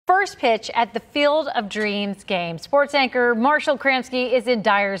first pitch at the Field of Dreams game. Sports anchor Marshall Kramsky is in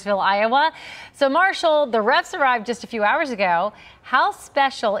Dyersville, Iowa. So Marshall, the refs arrived just a few hours ago. How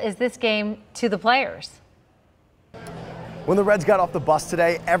special is this game to the players? When the Reds got off the bus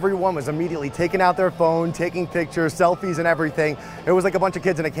today, everyone was immediately taking out their phone, taking pictures, selfies and everything. It was like a bunch of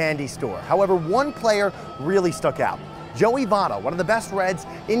kids in a candy store. However, one player really stuck out. Joey Votto, one of the best Reds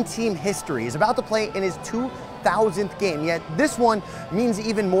in team history, is about to play in his 2000th game, yet this one means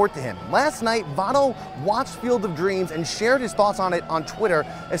even more to him. Last night, Votto watched Field of Dreams and shared his thoughts on it on Twitter,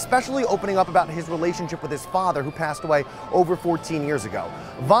 especially opening up about his relationship with his father, who passed away over 14 years ago.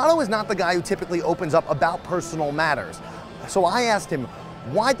 Votto is not the guy who typically opens up about personal matters. So I asked him,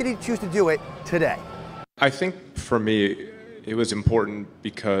 why did he choose to do it today? I think for me, it was important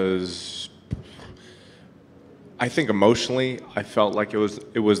because I think emotionally, I felt like it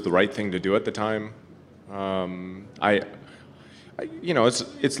was the right thing to do at the time.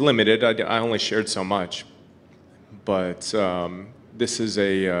 It's limited. I only shared so much, but this is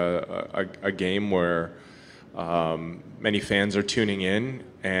a game where many fans are tuning in,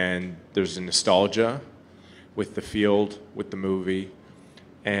 and there's a nostalgia with the field, with the movie,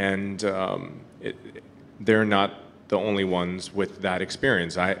 and they're not the only ones with that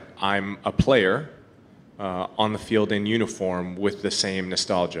experience. I'm a player on the field in uniform with the same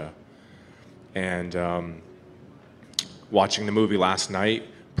nostalgia. And watching the movie last night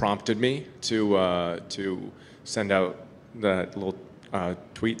prompted me to send out that little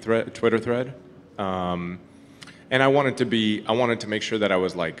Twitter thread. And I wanted to make sure that I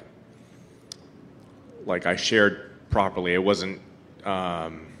was like I shared properly. It wasn't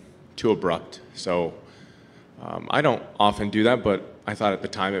too abrupt. So I don't often do that, but I thought at the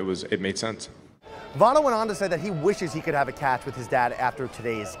time it made sense. Votto went on to say that he wishes he could have a catch with his dad after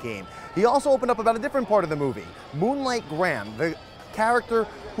today's game. He also opened up about a different part of the movie, Moonlight Graham, the character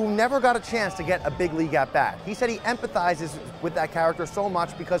who never got a chance to get a big league at bat. He said he empathizes with that character so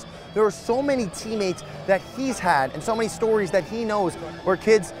much because there are so many teammates that he's had and so many stories that he knows where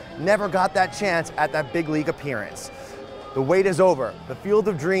kids never got that chance at that big league appearance. The wait is over. The Field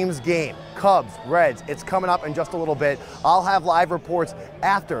of Dreams game, Cubs, Reds, it's coming up in just a little bit. I'll have live reports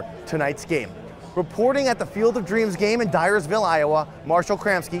after tonight's game. Reporting at the Field of Dreams game in Dyersville, Iowa, Marshall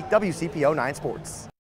Kramsky, WCPO 9 Sports.